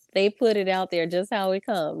they put it out there just how it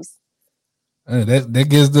comes. That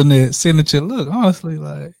gives them the signature look. Honestly,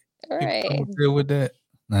 like Right. I'm good with that.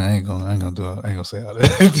 Nah, I ain't gonna do it. I ain't gonna say all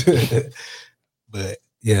that. But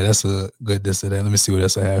yeah, that's a good this or that. Let me see what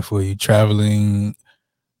else I have for you. Traveling,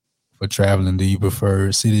 do you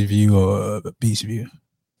prefer city view or beach view?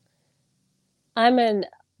 I'm an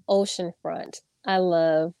oceanfront. I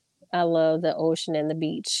love the ocean and the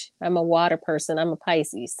beach. I'm a water person. I'm a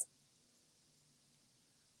Pisces.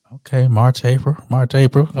 Okay, March, April.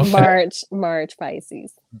 Okay. March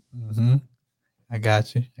Pisces. Mm-hmm. I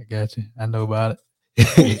got you. I know about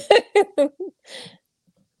it.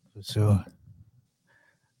 For sure.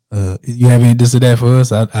 You have any this or that for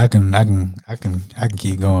us? I can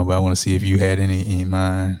keep going, but I want to see if you had any in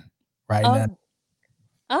mind right now.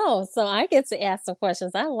 Oh, so I get to ask some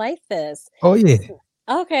questions. I like this. Oh yeah.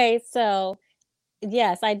 Okay, so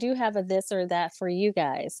yes, I do have a this or that for you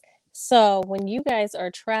guys. So when you guys are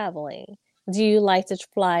traveling, do you like to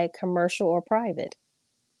fly commercial or private?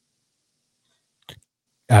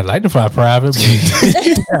 I'd like to fly private,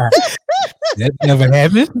 but that never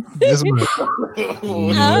happened. That's what.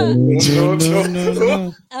 No.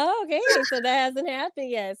 Okay, so that hasn't happened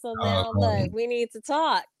yet. So now look, we need to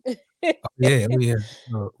talk. Yeah.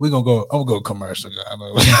 We're gonna go. I'm gonna go commercial.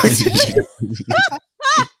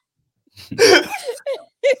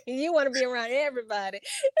 You want to be around everybody.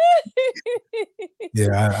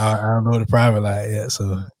 Yeah, I don't know the private life yet,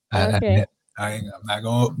 so Okay. I'm not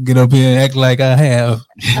gonna get up here and act like I have.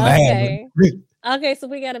 Okay. Okay, so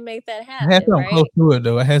we got to make that happen. I had something right? close to it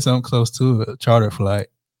though. I had something close to it. Charter flight.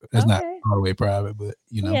 That's not Okay. all the way private, but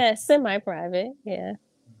Yeah, semi-private. Yeah.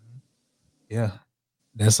 Yeah.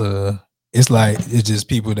 That's it's like it's just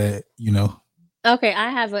people that Okay, I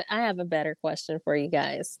have a better question for you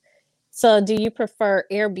guys. So, do you prefer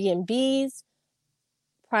Airbnbs,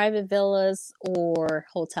 private villas, or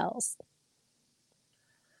hotels?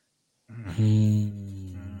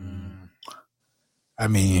 I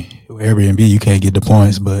mean, with Airbnb you can't get the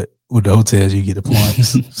points, but with the hotels you get the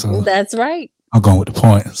points. So That's right. I'm going with the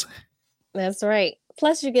points. That's right.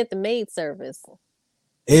 Plus, you get the maid service.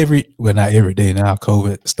 Not every day now.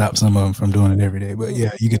 COVID stopped some of them from doing it every day, but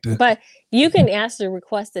yeah, you get the. But you can actually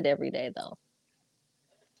request it every day, though.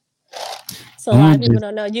 So a lot of people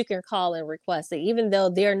don't know you can call and request it, even though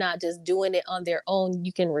they're not just doing it on their own.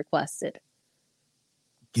 You can request it.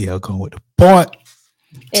 Yeah, I'm going with the point.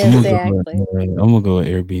 Exactly. I'm gonna go with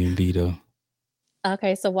Airbnb though.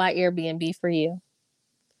 Okay, so why Airbnb for you?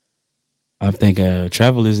 I think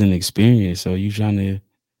travel is an experience. So you trying to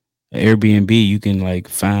Airbnb, you can like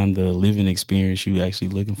find the living experience you actually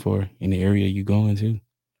looking for in the area you going to.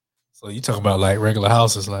 So you talk about like regular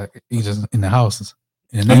houses, like you just in the houses.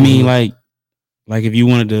 I mean, like Like if you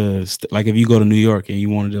wanted to, like if you go to New York and you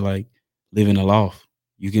wanted to like live in a loft,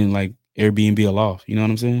 you can like Airbnb a loft. You know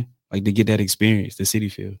what I'm saying? Like to get that experience, the city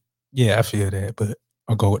feel. Yeah, I feel that, but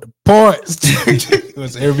I'll go with the points.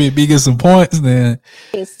 Once Airbnb gets some points, then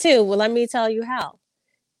Things too. Well, let me tell you how.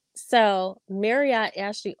 So Marriott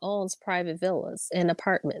actually owns private villas and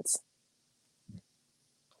apartments.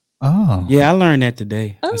 oh Yeah, I learned that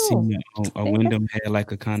today. I Oh, seen a there you go. Wyndham had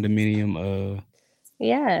like a condominium.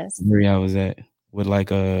 Yes, Where I was at with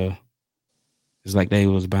like it's like they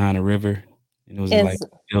was behind a river and it was like is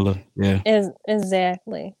villa. Yeah.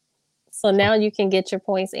 exactly. So now you can get your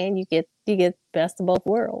points and you get best of both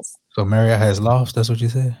worlds. so Marriott has lofts. That's what you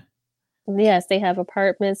said. Yes, they have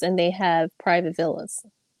apartments and they have private villas.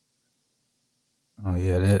 Oh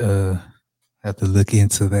yeah, that have to look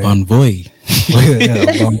into that. Bonvoy.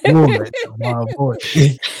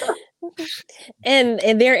 Bonvoy.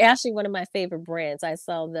 And they're actually one of my favorite brands. I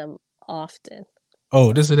sell them often.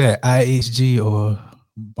 Oh, this is that IHG or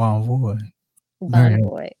Bonvoy.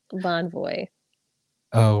 Bonvoy. Bonvoy.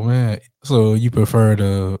 Oh man, so you prefer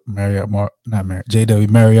the Marriott, not Marriott, JW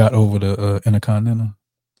Marriott over the Intercontinental?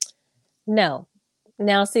 No.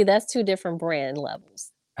 Now see, that's two different brand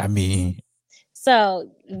levels. I mean, So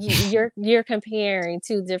you're comparing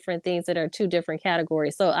two different things that are two different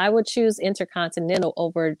categories. So I would choose Intercontinental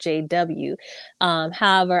over JW.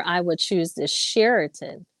 However, I would choose the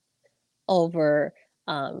Sheraton over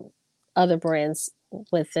other brands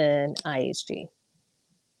within IHG.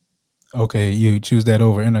 okay, you choose that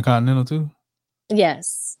over Intercontinental too?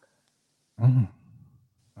 Yes. Oh,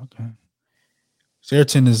 okay.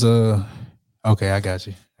 Sheraton is okay. I got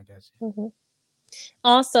you. Mm-hmm.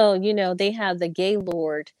 Also, they have the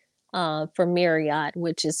Gaylord for Marriott,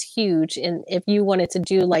 which is huge. And if you wanted to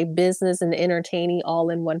do like business and entertaining all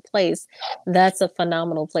in one place, that's a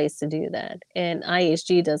phenomenal place to do that. And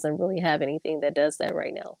IHG doesn't really have anything that does that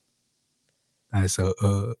right now. All right, so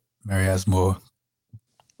Marriott's more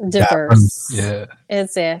Diverse. Yeah.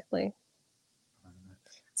 Exactly.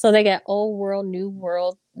 So they got old world, new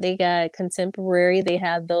world. They got contemporary. They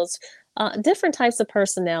have those different types of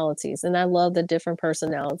personalities. And I love the different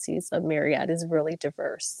personalities of Marriott. Is really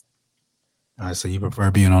diverse. All right, so you prefer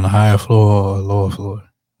being on the higher floor or lower floor?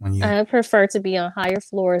 I prefer to be on higher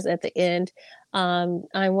floors at the end. I'm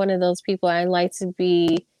one of those people. I love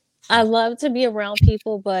to be around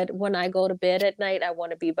people, but when I go to bed at night, I want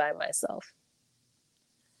to be by myself.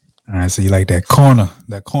 All right, so you like that corner,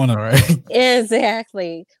 right?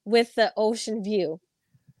 Exactly, with the ocean view.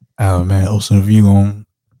 Oh man, ocean view on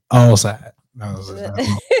all sides.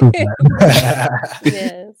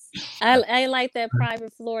 Yes, I like that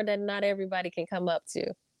private floor that not everybody can come up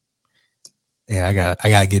to. Yeah, I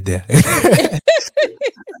gotta get there.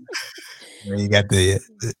 You got the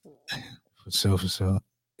for sure.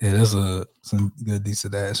 Yeah, that's some good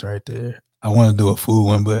decent ass right there. I want to do a food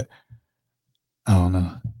one, but I don't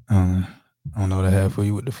know. I don't know what I have for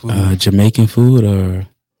you with the food. Jamaican food or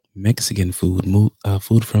Mexican food?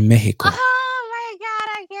 Food from Mexico. Oh my God,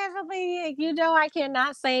 I can't believe it. I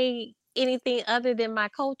cannot say anything other than my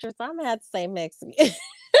culture, so I'm gonna have to say Mexican.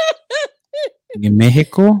 In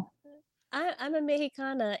Mexico? I'm a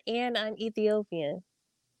Mexicana and I'm Ethiopian.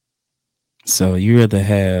 So you rather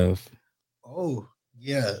have Oh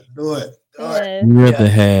yeah, do it. Yes. You rather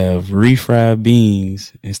have refried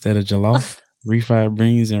beans instead of jollof? Refried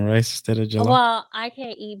beans and rice instead of jollof? Well, I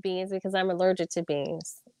can't eat beans because I'm allergic to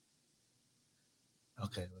beans.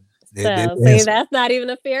 Okay. So, see, that's not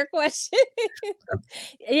even a fair question.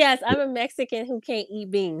 Yes, I'm a Mexican who can't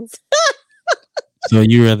eat beans. So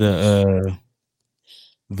you rather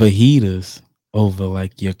fajitas over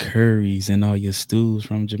like your curries and all your stews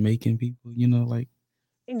from Jamaican people, like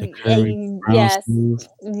the curry Yes. stews?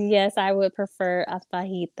 Yes, I would prefer a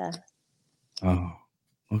fajita. Oh,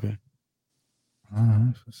 okay. All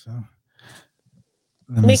right, for sure.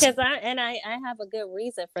 Because I have a good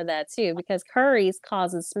reason for that too, because curries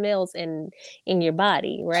causes smells in your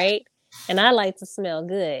body, right? And I like to smell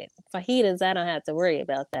good. Fajitas, I don't have to worry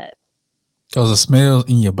about that. Because the smells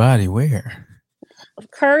in your body, where?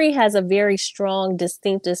 Curry has a very strong,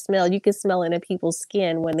 distinctive smell. You can smell it in people's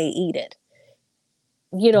skin when they eat it.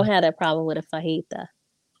 You don't have that problem with a fajita.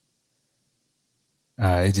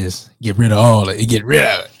 It just get rid of all of it. Get rid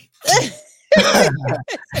of it.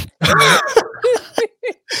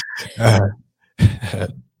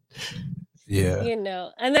 Yeah.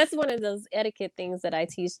 And that's one of those etiquette things that I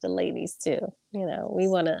teach the ladies too. We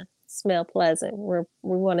want to smell pleasant. We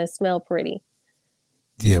want to smell pretty.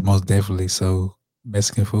 Yeah, most definitely. So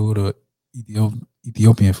Mexican food or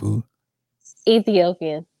Ethiopian food?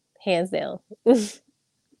 Ethiopian, hands down.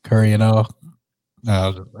 Curry and all.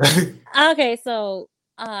 No. Okay, so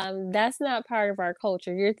that's not part of our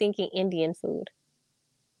culture. You're thinking Indian food.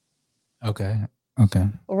 Okay. Okay.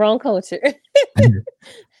 Wrong culture.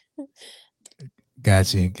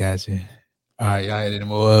 Gotcha. Gotcha. All right. Y'all had any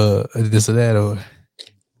more this or that, or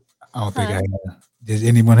I don't think I Huh? have. Does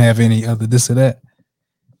anyone have any other this or that?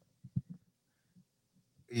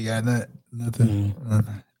 You got nothing? Mm.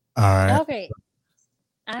 Nothing. All right. Okay.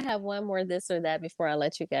 I have one more this or that before I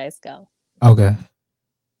let you guys go. Okay.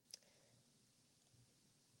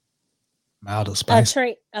 Mild or A spicy?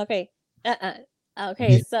 train. Okay.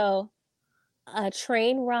 Okay. Yeah. So a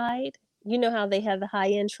train ride. You know how they have the high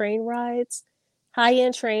end train rides? High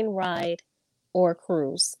end train ride or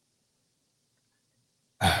cruise.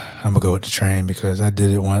 I'm gonna go with the train because I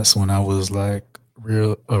did it once when I was like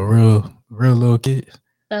real little kid.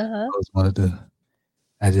 Uh huh. I was wanted to.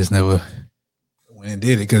 I just never went and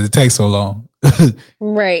did it because it takes so long. That's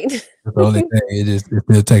Right. the only thing. It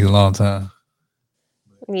still takes a long time.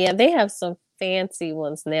 Yeah, they have some fancy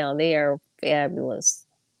ones now. They are fabulous.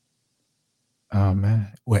 Oh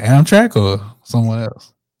man, with Amtrak or someone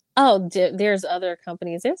else? Oh, there's other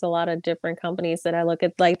companies. There's a lot of different companies that I look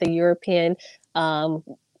at, like the European um,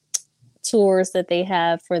 tours that they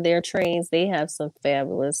have for their trains. They have some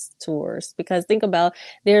fabulous tours because think about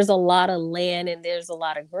there's a lot of land and there's a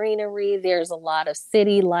lot of greenery. There's a lot of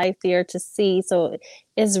city life there to see. So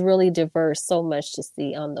it's really diverse. So much to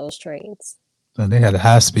see on those trains. So they had the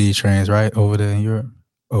high speed trains right over there in Europe.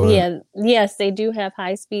 Or Yeah, yes, they do have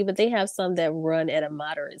high speed, but they have some that run at a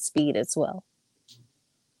moderate speed as well.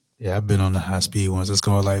 yeah, I've been on the high speed ones. It's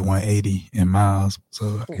going like 180 in miles.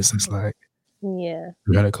 So I guess it's like Yeah,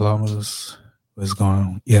 300 kilometers. It's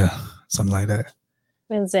going, yeah, something like that.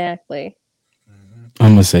 exactly.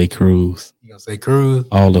 I'm gonna say cruise. You gonna say cruise?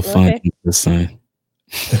 All the fun Okay. under the sun.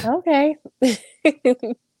 Okay.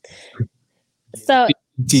 So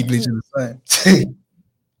Keep bleaching the sun.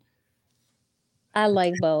 I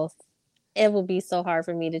like both. It would be so hard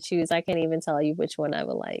for me to choose. I can't even tell you which one I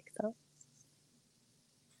would like. So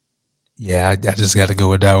Yeah, I just got to go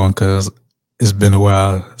with that one because it's been a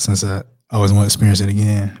while since I always want to experience it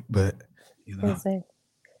again. But you know, Exactly.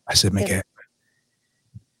 I should make it.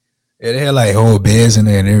 Yeah, they had like whole beds in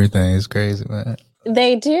there and everything. It's crazy, man.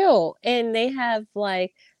 They do. And they have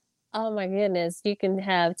like, oh my goodness, you can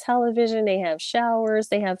have television, they have showers,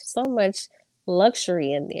 they have so much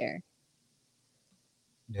luxury in there.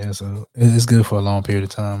 Yeah, so it's good for a long period of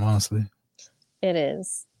time, honestly. It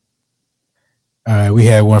is. All right, we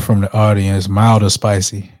had one from the audience, mild or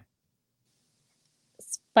spicy?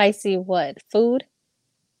 Spicy what? Food?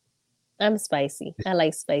 I'm spicy. I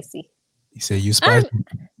like spicy. You say you spicy?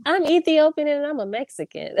 I'm Ethiopian and I'm a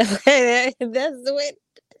Mexican. That's what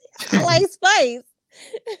I like spice.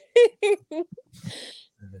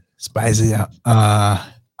 Spicy. I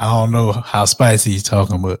don't know how spicy he's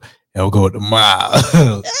talking, but I'll go with the mild.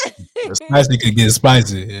 The spicy could get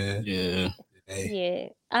spicy. Yeah. Yeah. Hey,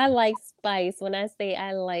 Yeah, I like spice. When I say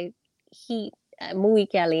I like heat, muy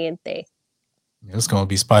caliente. it's gonna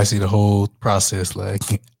be spicy the whole process. Like,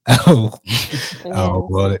 oh, Yes.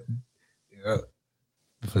 well, yeah,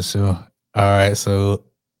 for sure. All right, so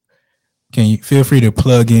can you feel free to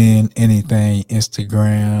plug in anything?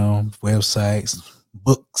 Instagram, websites,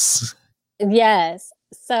 books. Yes.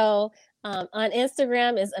 So on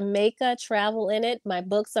Instagram is Ameka Travel in It. My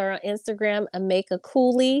books are on Instagram, Ameka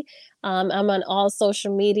Cooley. I'm on all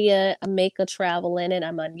social media, Ameka Travel in It.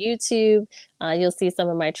 I'm on YouTube. You'll see some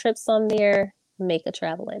of my trips on there. Ameka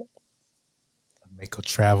Travel in It. Make a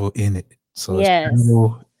travel in it. So Yes.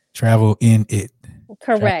 it's travel in it.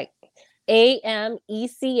 Correct.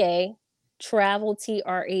 AMECA Travel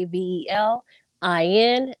TRAVEL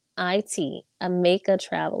INIT. Ameka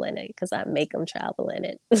Travel in It because I make them travel in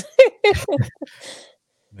it.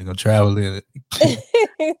 We're gonna travel in it.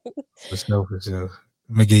 For sure, for sure.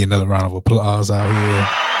 Let me give you another round of applause out here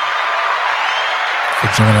for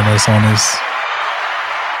joining us on this.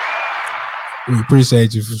 We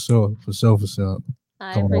appreciate you for sure, for sure, for sure.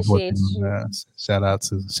 I Coming on board, appreciate you. guys. Shout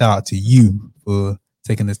out to you for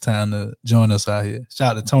taking this time to join us out here.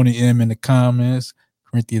 Shout out to Tony M in the comments,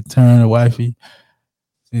 Corinthia Turner, wifey,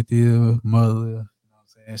 Cynthia, mother. You know what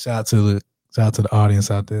I'm saying? Shout out to the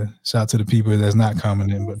audience out there. Shout out to the people that's not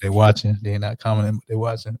commenting, but they're watching. They're not commenting, but they're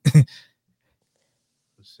watching. For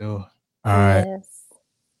sure. All right. Yes.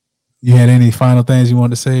 You had any final things you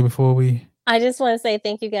wanted to say before we? I just want to say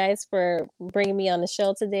thank you guys for bringing me on the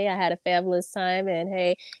show today. I had a fabulous time, and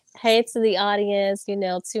hey to the audience, tune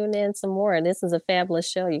in some more. This is a fabulous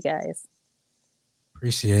show, you guys.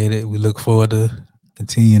 Appreciate it. We look forward to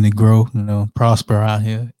continuing to grow, prosper out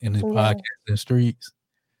here in the Yeah. podcasting streets.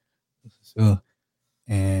 So,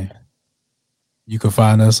 And you can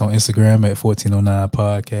find us on Instagram at 1409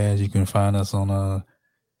 Podcast. You can find us on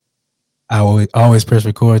I always press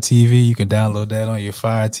record TV. You can download that on your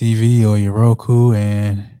Fire TV or your Roku,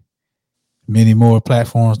 and many more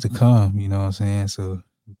platforms to come. You know what I'm saying? So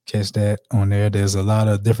catch that on there. There's a lot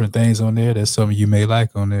of different things on there. There's something you may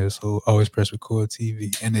like on there. So always press record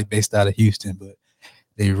TV. And they're based out of Houston, but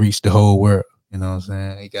they reach the whole world. You know what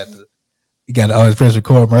I'm saying? You got the always press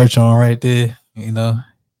record merch on right there. You know.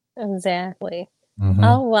 Exactly. Mhm.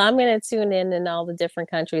 Oh, well, I'm going to tune in all the different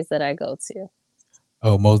countries that I go to.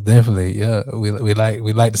 Oh, most definitely. Yeah. We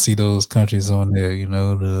like to see those countries on there, you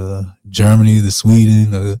know, the Germany, the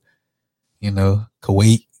Sweden, the, you know,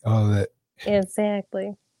 Kuwait, all that.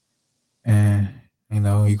 Exactly. And, you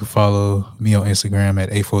know, you can follow me on Instagram at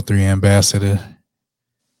 843ambassador.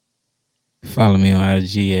 Follow me on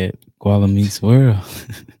IG at Guala Meets World.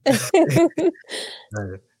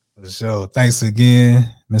 For sure. Thanks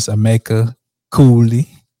again, Miss Ameka Cooley.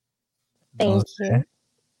 Thank you.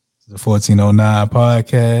 The 1409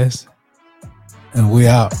 Podcast. And we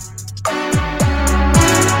out.